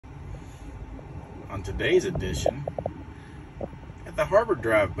On today's edition, at the Harbor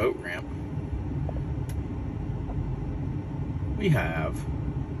Drive boat ramp, we have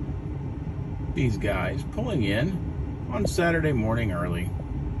these guys pulling in on Saturday morning early.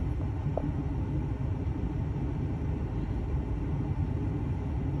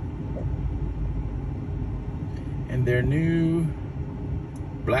 And their new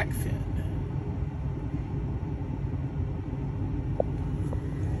Blackfin.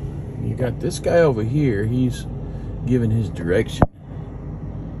 You got this guy over here, he's giving his direction.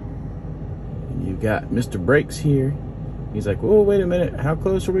 And you got Mr. Brakes here. He's like, whoa, wait a minute, how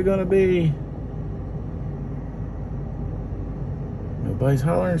close are we gonna be? Nobody's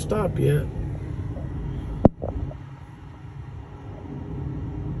hollering stop yet.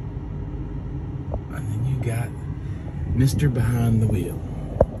 And then you got Mr. Behind the Wheel.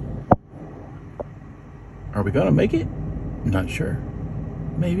 Are we gonna make it? Not sure.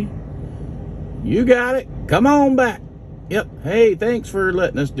 Maybe. You got it. Come on back. Yep. Hey, thanks for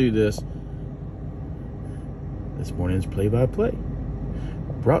letting us do this. This morning's play-by-play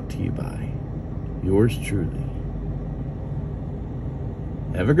brought to you by yours truly.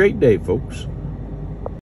 Have a great day, folks.